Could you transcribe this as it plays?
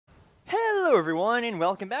Hello everyone, and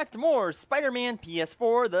welcome back to more Spider-Man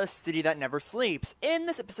PS4, The City That Never Sleeps. In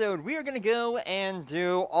this episode, we are going to go and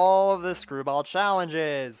do all of the Screwball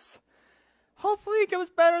challenges. Hopefully it goes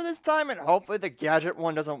better this time, and hopefully the gadget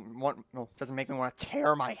one doesn't make me want to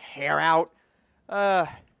tear my hair out. Yeah,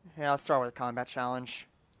 let's start with a combat challenge.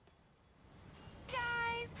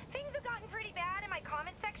 Guys, things have gotten pretty bad in my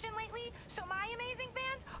comment section lately, so my amazing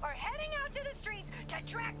fans are heading out to the streets to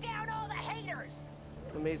track down all the haters.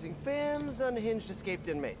 Amazing fans, unhinged escaped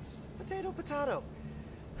inmates. Potato, potato.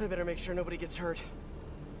 I better make sure nobody gets hurt.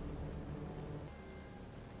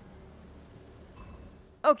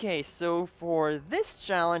 Okay, so for this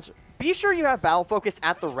challenge, be sure you have battle focus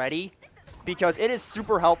at the ready, because it is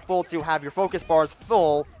super helpful to have your focus bars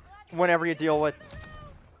full whenever you deal with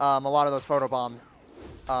a lot of those photobomb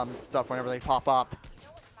stuff whenever they pop up.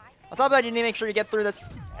 On top of that, you need to make sure you get through this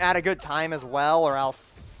at a good time as well, or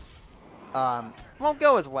else won't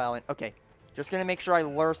go as well. And okay, just gonna make sure I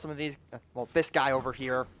lure some of these, well, this guy over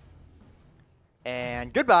here.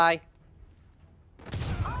 And goodbye.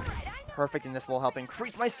 Perfect, and this will help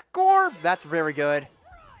increase my score. That's very good.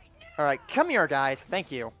 All right, come here, guys.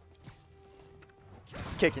 Thank you.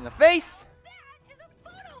 Kick in the face.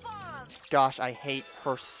 Gosh, I hate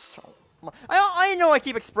her so much. I know I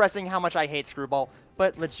keep expressing how much I hate Screwball,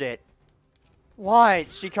 but legit, why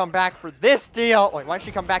did she come back for this deal? Like, why did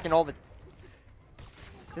she come back in all the...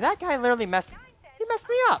 Did that guy literally mess... He messed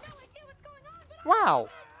me up. Wow.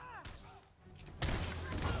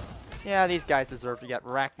 Yeah, these guys deserve to get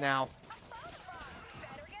wrecked now.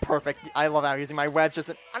 Perfect. I love how using my webs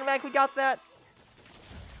just automatically got that.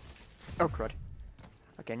 Oh, crud.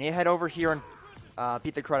 Okay, need to head over here and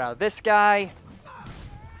beat the crud out of this guy.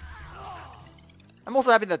 I'm also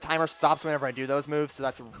happy the timer stops whenever I do those moves, so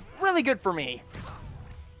that's really good for me.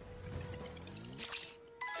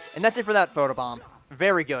 And that's it for that photobomb.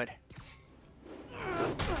 Very good.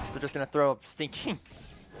 So just gonna throw a stinking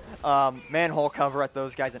manhole cover at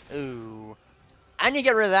those guys, and ooh. I need to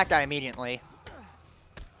get rid of that guy immediately.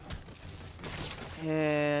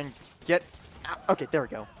 And get out. Okay, there we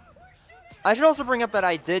go. I should also bring up that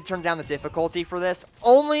I did turn down the difficulty for this,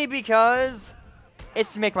 only because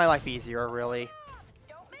it's to make my life easier, really.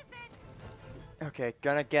 Okay,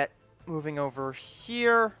 gonna get moving over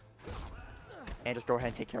here. And just go ahead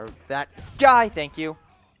and take care of that guy. Thank you.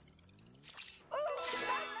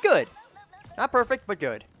 Good. Not perfect, but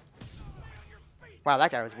good. Wow, that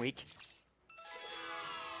guy was weak.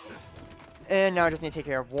 And now I just need to take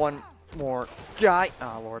care of one more guy.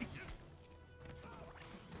 Oh, Lord.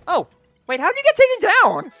 Oh, wait, how did you get taken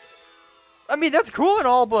down? I mean, that's cool and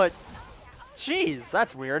all, but... Jeez,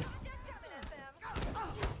 that's weird.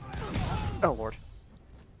 Oh, Lord.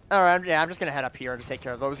 Alright, yeah, I'm just gonna head up here to take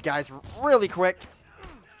care of those guys really quick.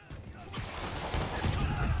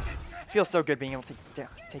 Feels so good being able to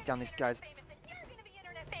take down these guys.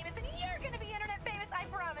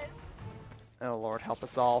 Oh, Lord, help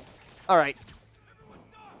us all. Alright.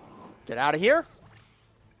 Get out of here.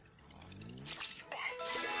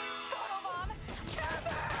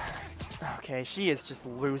 Okay, she is just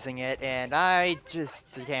losing it, and I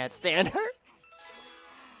just can't stand her.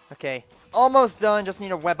 Okay, almost done. Just need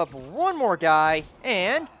to web up one more guy,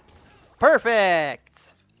 and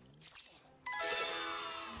perfect.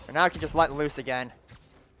 And now I can just let loose again.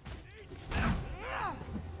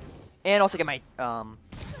 And also get my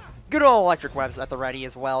good old electric webs at the ready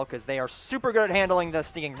as well, because they are super good at handling the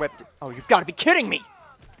stinging whip. Oh, you've got to be kidding me!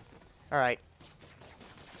 All right,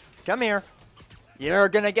 come here. You're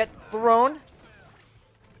gonna get thrown.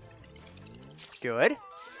 Good.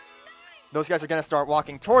 Those guys are going to start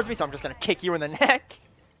walking towards me, so I'm just going to kick you in the neck.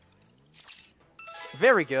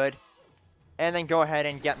 Very good. And then go ahead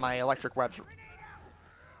and get my electric webs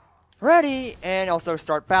ready, and also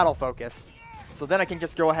start battle focus. So then I can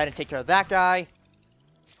just go ahead and take care of that guy.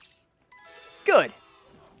 Good.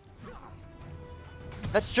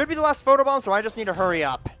 That should be the last photobomb, so I just need to hurry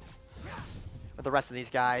up with the rest of these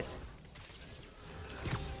guys.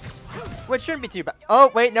 Which shouldn't be too bad. Oh,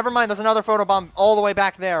 wait, never mind. There's another photobomb all the way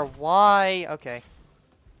back there. Why? Okay.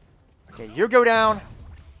 Okay, you go down.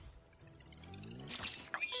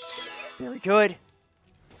 Very good.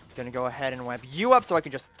 Gonna go ahead and web you up so I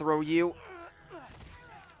can just throw you.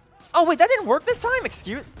 Oh, wait, that didn't work this time?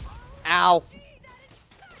 Excuse... Ow.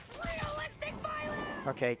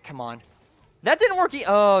 Okay, come on. That didn't work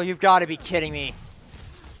oh, you've got to be kidding me.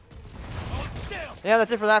 Yeah,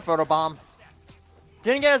 that's it for that photobomb.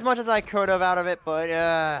 Didn't get as much as I could have out of it,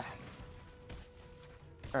 but,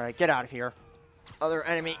 Alright, get out of here. Other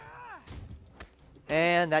enemy.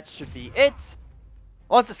 And that should be it.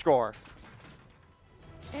 What's the score?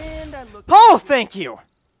 And I look. Oh, thank you!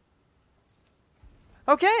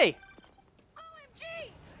 Okay.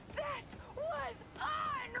 OMG! That was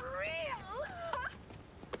unreal!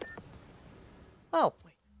 Oh,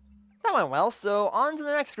 that went well. So on to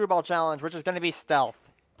the next Screwball challenge, which is going to be stealth.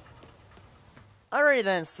 Alrighty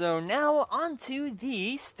then, so now on to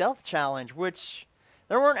the stealth challenge, which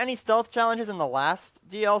there weren't any stealth challenges in the last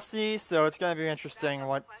DLC, so it's going to be interesting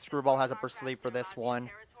what Screwball has up her sleeve for this one.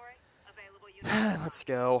 Let's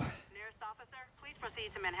go. Nearest officer, please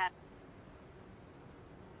proceed to Manhattan.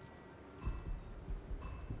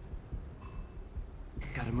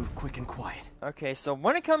 Gotta move quick and quiet. Okay, so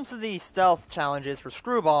when it comes to the stealth challenges for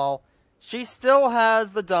Screwball, she still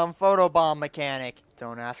has the dumb photobomb mechanic.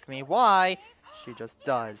 Don't ask me why, she just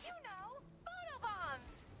does. You know,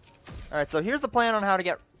 photobombs! Alright, so here's the plan on how to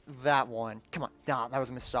get that one. Come on. Nah, that was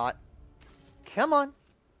a missed shot. Come on.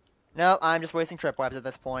 No, I'm just wasting tripwebs at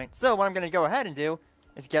this point. So what I'm going to go ahead and do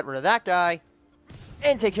is get rid of that guy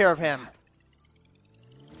and take care of him.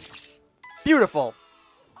 Beautiful.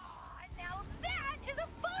 Aw, now that is a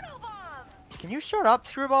photobomb! Can you shut up,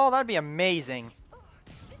 Screwball? That'd be amazing. Ugh,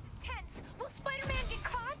 this is tense. Will Spider-Man get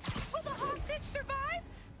caught? Will the hostage survive?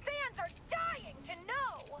 Fans are dying to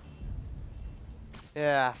know!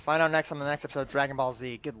 Yeah, find out next on the next episode of Dragon Ball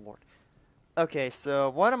Z. Good lord. Okay, so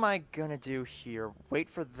what am I gonna do here? Wait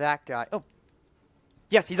for that guy. Oh.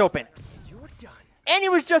 Yes, he's open. You're done. And he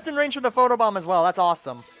was just in range for the photobomb as well. That's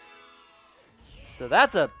awesome. So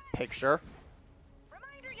that's a picture.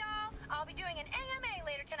 Reminder, y'all, I'll be doing an AMA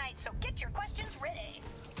later tonight, so get your questions ready.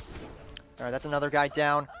 Alright, that's another guy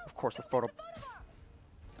down. Of course, a photo.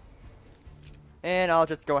 And I'll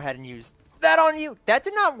just go ahead and use that on you. That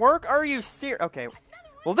did not work? Are you serious? Okay.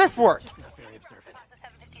 Well, this worked. Just not very observant.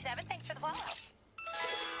 757, thanks for the follow.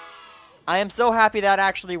 I am so happy that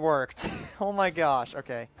actually worked. Oh my gosh.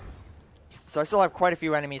 Okay. So I still have quite a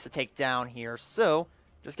few enemies to take down here. So,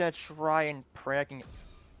 just gonna try and pray I can...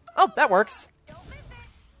 Oh, that works. Don't miss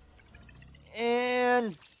it.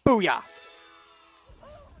 And booyah.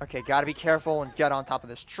 Okay, gotta be careful and get on top of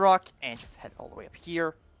this truck and just head all the way up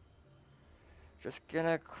here. Just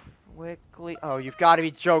gonna quickly... Oh, you've got to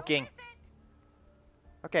be joking.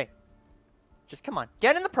 Okay. Just come on.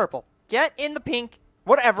 Get in the purple. Get in the pink.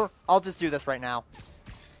 Whatever. I'll just do this right now.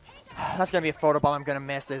 That's gonna be a photobomb I'm gonna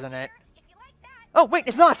miss, isn't it? If you like that, Oh, wait,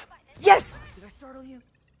 it's not! Yes! Did I startle you?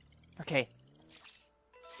 Okay.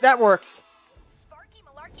 That works. Sparky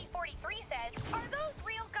Malarkey 43 says, are those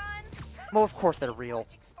real guns? Well, of course they're real.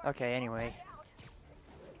 Okay, anyway.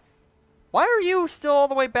 Why are you still all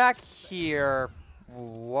the way back here?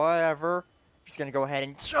 Whatever. Just gonna go ahead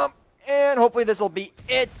and jump, and hopefully this'll be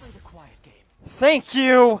it. Play the quiet game. Thank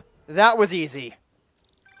you! That was easy.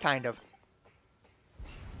 Kind of.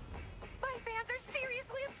 My fans are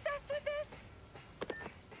seriously obsessed with this.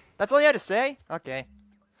 That's all you had to say? Okay.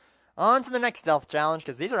 On to the next stealth challenge,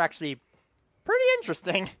 because these are actually pretty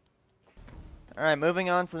interesting. Alright, moving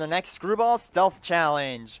on to the next Screwball stealth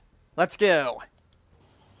challenge. Let's go.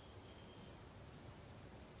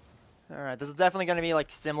 Alright, this is definitely going to be like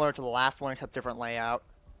similar to the last one, except different layout.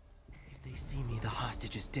 If they see me, the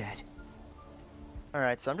hostage is dead.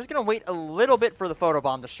 Alright, so I'm just going to wait a little bit for the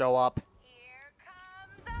photobomb to show up. Here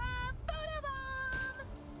comes a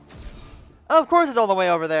photobomb. Of course it's all the way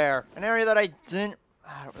over there. An area that I didn't...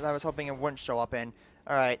 I was hoping it wouldn't show up in.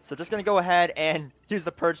 Alright, so just going to go ahead and use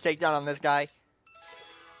the purge takedown on this guy.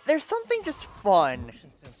 There's something just fun Motion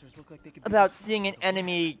sensors look like they could be about seeing an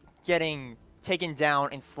enemy getting taken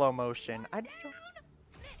down in slow motion.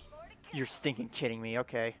 You're stinking kidding me.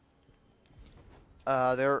 Okay.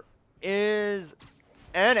 There is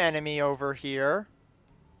an enemy over here.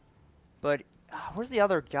 But where's the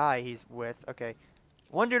other guy he's with? Okay.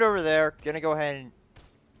 One dude over there. Gonna go ahead and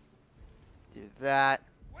do that.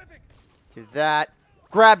 Do that.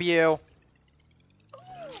 Grab you. Ooh,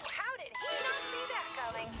 how did he not see that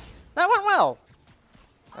coming? That went well.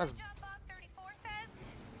 That was... Jump Bob 34 says,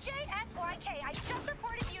 JSYK, I just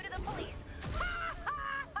reported you to the police. Ha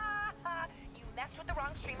ha ha ha. You messed with the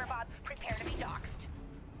wrong streamer, Bob. Prepare to be doxxed.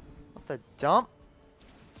 What the dump?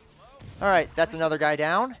 Alright, that's another guy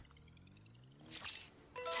down.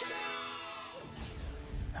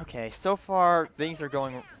 Okay, so far things are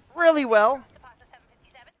going really well.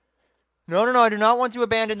 No, I do not want to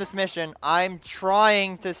abandon this mission. I'm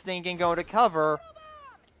trying to stinking go to cover.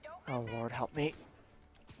 Oh, Lord, help me.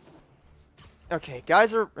 Okay,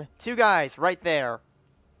 two guys right there.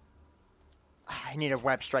 I need to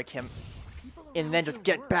web strike him. And then just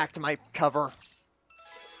get back to my cover.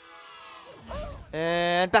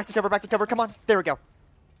 And back to cover, come on. There we go.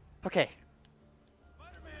 Okay.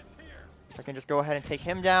 I can just go ahead and take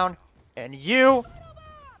him down. And you.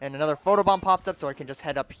 And another photobomb popped up, so I can just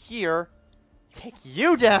head up here Take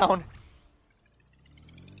you down.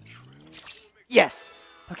 Yes.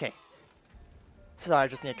 Okay. So I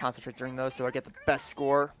just need to concentrate during those so I get the best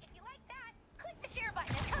score. If you like that, click the share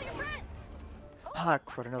button and tell your friends. Ah,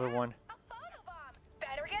 crud, another one. A photobomb.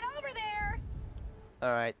 Better get over there.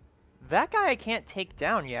 Alright. That guy I can't take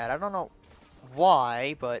down yet. I don't know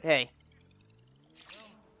why, but hey.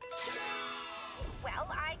 Well,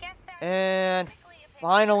 I guess that's And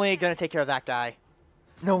finally gonna take care of that guy.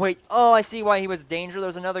 No, wait. Oh, I see why he was danger.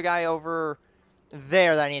 There's another guy over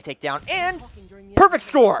there that I need to take down. And perfect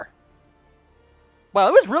score! Wow,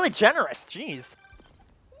 it was really generous. Jeez.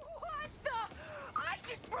 What the? I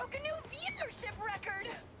just broke a new viewership record.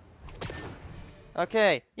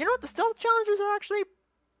 Okay. You know what? The stealth challenges are actually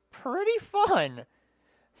pretty fun.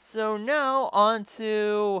 So now on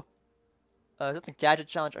to... is that the gadget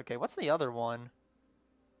challenge? Okay, what's the other one?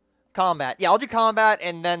 Combat. Yeah, I'll do combat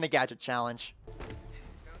and then the gadget challenge.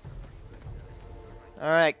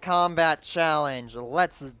 Alright, combat challenge.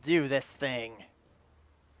 Let's do this thing.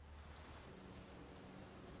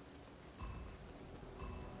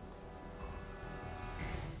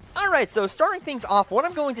 Alright, so starting things off, what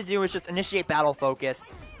I'm going to do is just initiate battle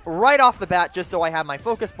focus right off the bat, just so I have my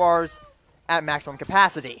focus bars at maximum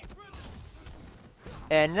capacity.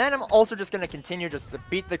 And then I'm also just going to continue just to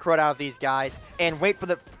beat the crud out of these guys and wait for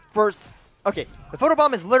the first... Okay, the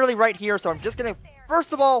photobomb is literally right here, so I'm just going to,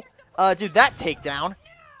 first of all, do that takedown.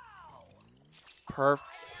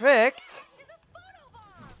 Perfect.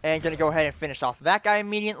 And going to go ahead and finish off that guy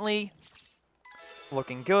immediately.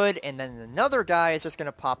 Looking good. And then another guy is just going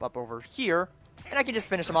to pop up over here. And I can just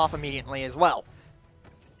finish him off immediately as well.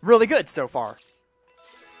 Really good so far.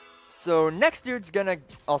 So next dude's going to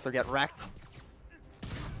also get wrecked.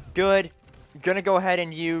 Good. Going to go ahead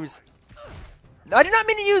and use... I did not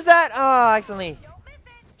mean to use that! Oh, accidentally.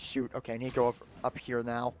 Shoot. Okay, I need to go up here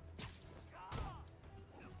now.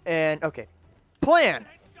 And, okay. Plan.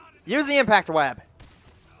 Use the impact web.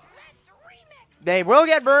 They will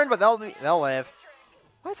get burned, but they'll live.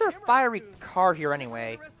 Why is there a fiery car here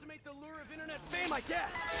anyway?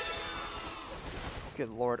 Good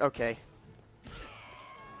lord, okay.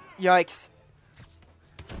 Yikes.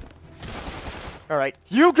 Alright,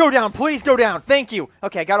 you go down, please go down, thank you.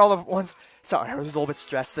 Okay, I got all the ones. Sorry, I was a little bit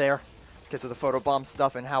stressed there because of the photobomb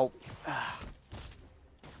stuff and how...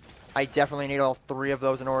 I definitely need all 3 of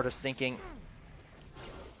those in order to stinking...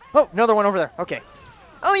 Oh, another one over there, okay.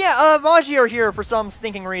 Oh yeah, Maji are here for some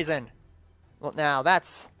stinking reason. Well, now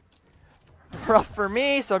that's rough for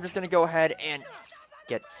me, so I'm just going to go ahead and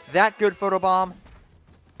get that good photobomb.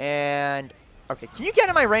 And, okay, can you get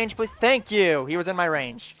in my range, please? Thank you, he was in my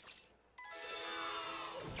range.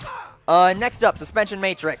 Next up, Suspension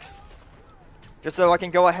Matrix. Just so I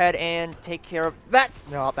can go ahead and take care of that.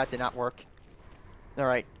 No, that did not work.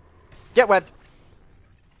 Alright, get webbed.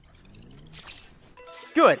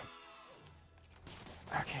 Good.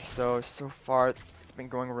 Okay, so far it's been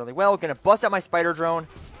going really well. Gonna bust out my spider drone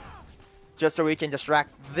just so we can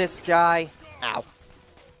distract this guy. Ow.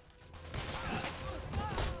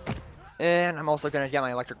 And I'm also gonna get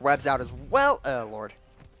my electric webs out as well. Oh, Lord.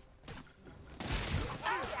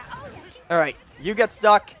 Alright, you get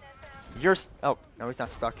stuck. You're... Oh, no, he's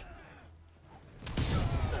not stuck.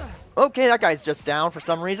 Okay, that guy's just down for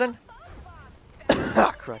some reason.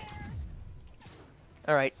 Ah, crud.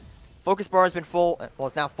 Alright. Focus bar has been full. Well,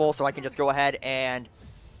 it's now full, so I can just go ahead and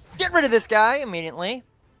get rid of this guy immediately.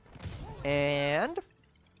 And...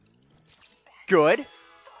 Good.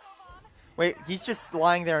 Wait, he's just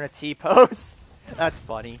lying there in a T-pose. That's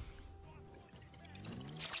funny.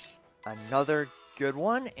 Another good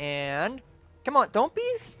one, and... Come on, don't be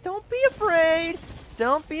afraid.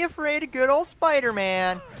 Don't be afraid of good old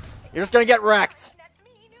Spider-Man. You're just gonna get wrecked.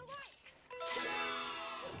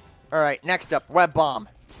 Alright, next up, Web Bomb.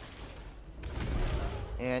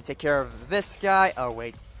 And take care of this guy. Oh,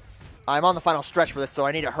 wait. I'm on the final stretch for this, so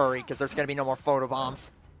I need to hurry, because there's going to be no more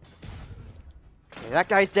photobombs. Okay, that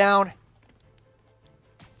guy's down.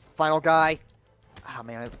 Final guy. Oh,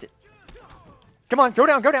 man. Come on, go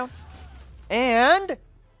down, go down. And...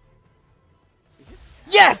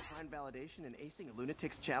 Yes! Find validation in acing a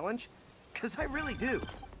lunatic's challenge? Because I really do.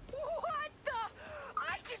 What the?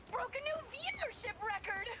 I just broke a new viewership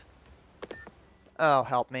record. Oh,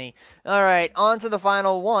 help me. Alright, on to the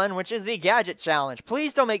final one, which is the Gadget Challenge.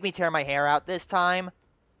 Please don't make me tear my hair out this time.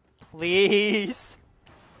 Please.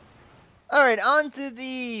 Alright, on to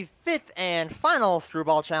the 5th and final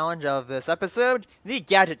Screwball Challenge of this episode, the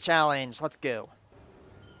Gadget Challenge. Let's go.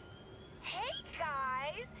 Hey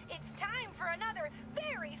guys, it's time for another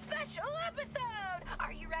very special episode.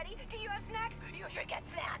 Are you ready? Do you have snacks? You should get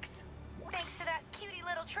snacks. Thanks to that cutie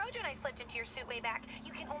little Trojan I slipped into your suit way back,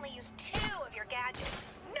 you can only use 2 of your gadgets.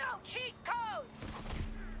 No cheat codes!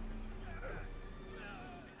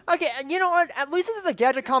 Okay, and you know what? At least this is a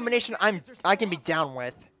gadget combination I can be down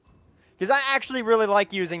with. Because I actually really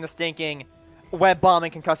like using the stinking web bomb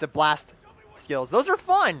and concussive blast skills. Those are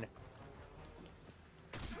fun.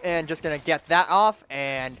 And just gonna get that off,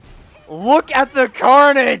 and look at the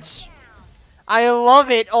carnage! I love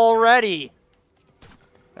it already.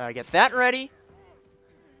 Get that ready.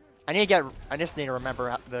 I just need to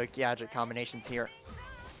remember the gadget combinations here.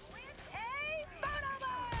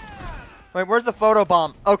 Wait, where's the photo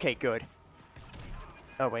bomb? Okay, good.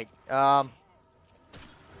 Oh, wait.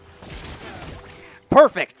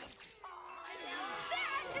 Perfect!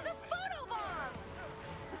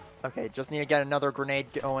 Okay, just need to get another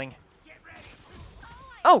grenade going.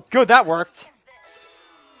 Oh, good, that worked.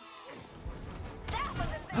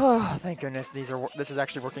 Oh, thank goodness this is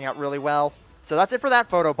actually working out really well. So that's it for that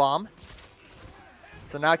photo bomb.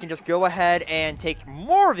 So now I can just go ahead and take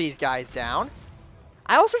more of these guys down.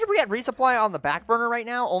 I also should get resupply on the back burner right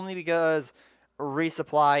now, only because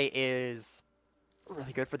resupply is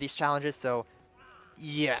really good for these challenges. So,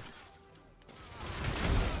 yeah.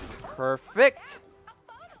 Perfect.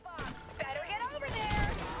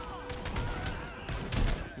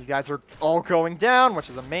 You guys are all going down, which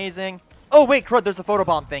is amazing. Oh, wait, crud, there's a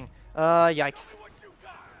photobomb thing. Yikes.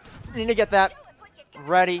 Need to get that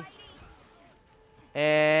ready.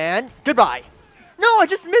 And goodbye. No, I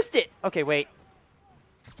just missed it. Okay, wait.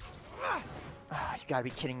 Oh, you gotta be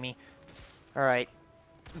kidding me. All right.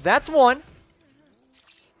 That's one.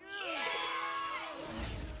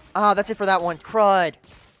 Ah, that's it for that one. Crud.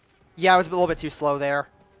 Yeah, I was a little bit too slow there.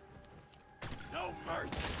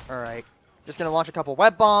 All right. Just gonna launch a couple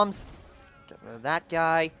web bombs. Get rid of that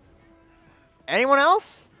guy. Anyone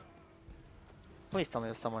else? Please tell me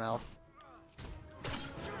there's someone else.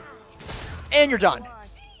 And you're done.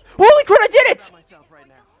 Holy crap, I did it! I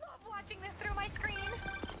love watching this through my screen.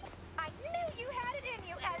 I knew you had it in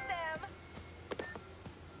you, SM.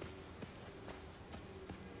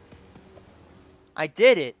 I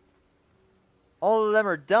did it. All of them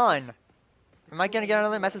are done. Am I gonna get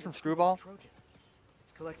another message from Screwball?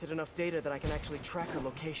 It's collected enough data that I can actually track her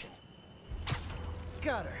location.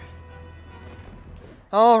 Got her.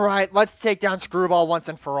 Alright, let's take down Screwball once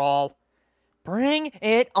and for all. Bring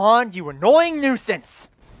it on, you annoying nuisance!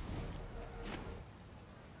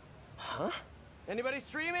 Huh? Anybody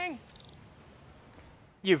streaming?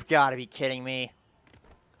 You've got to be kidding me.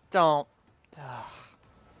 Don't.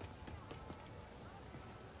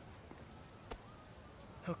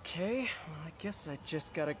 Okay, well, I guess I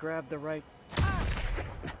just gotta grab the right...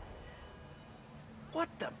 What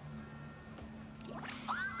the...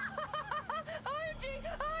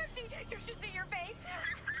 You should see your face.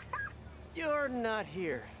 You're not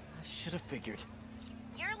here. I should have figured.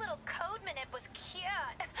 Your little code manip was cute.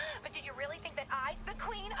 But did you really think that I, the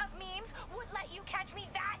queen of memes, would let you catch me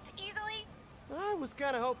that easily? I was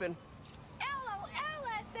kind of hoping. LOL,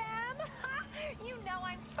 SM. You know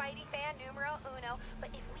I'm Spidey fan numero uno, but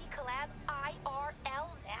if we collab IRL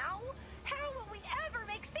now, how will we ever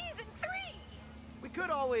make season 3? We could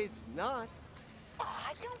always not.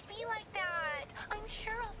 Aw, don't be like that. I'm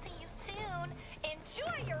sure I'll see you soon.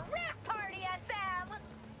 Enjoy your rap party, SM.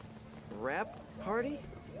 Rap party?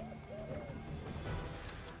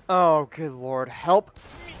 Oh, good lord. Help.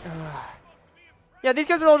 Yeah, these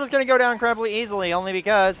guys are all just going to go down incredibly easily, only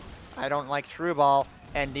because I don't like Screwball,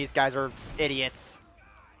 and these guys are idiots.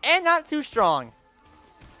 And not too strong.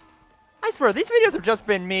 I swear, these videos have just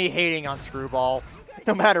been me hating on Screwball,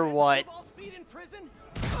 no matter what.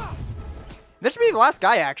 This should be the last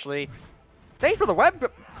guy, actually. Thanks for the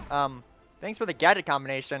thanks for the gadget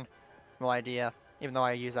combination. No idea, even though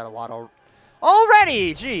I use that a lot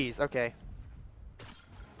already. Jeez, okay.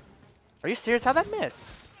 Are you serious? How'd that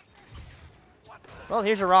miss? Well,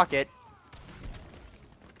 here's your rocket.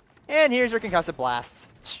 And here's your concussive blasts.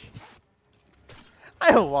 Jeez.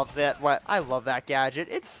 I love that. I love that gadget.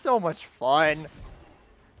 It's so much fun.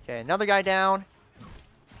 Okay, another guy down.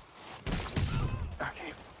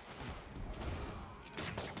 Okay.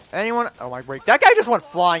 Anyone? Oh my wait, that guy just went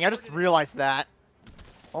flying. I just realized that.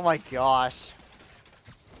 Oh my gosh.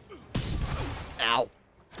 Ow.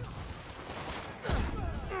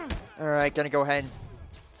 Alright, gonna go ahead and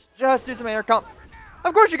just do some air comp.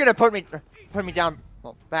 Of course you're gonna put me down,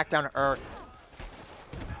 well, back down to earth.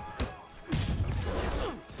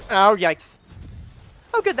 Oh, yikes.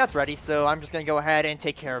 Oh, good, that's ready. So I'm just gonna go ahead and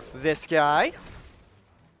take care of this guy.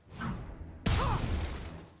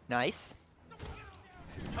 Nice.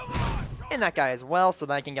 And that guy as well, so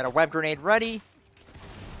that I can get a web grenade ready.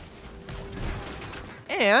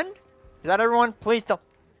 And, is that everyone? Please don't.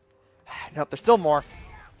 Nope, there's still more.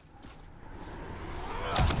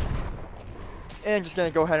 And just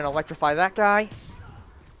gonna go ahead and electrify that guy.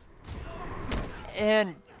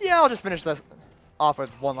 And yeah, I'll just finish this off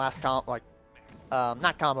with one last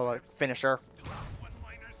not combo, but finisher.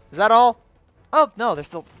 Is that all? Oh, no, there's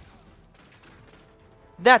still...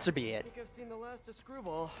 That should be I it. think I've seen the last of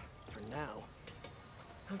Screwball. For now.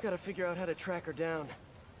 I've got to figure out how to track her down.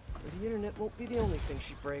 Or the internet won't be the only thing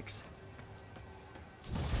she breaks.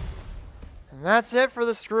 And that's it for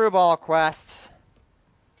the Screwball quests.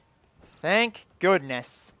 Thank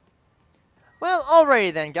goodness. Well,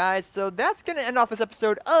 alrighty then, guys. So that's going to end off this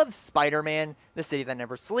episode of Spider-Man, the City That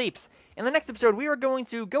Never Sleeps. In the next episode, we are going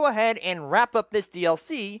to go ahead and wrap up this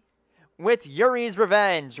DLC with Yuri's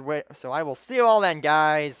Revenge. So I will see you all then,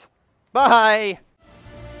 guys. Bye!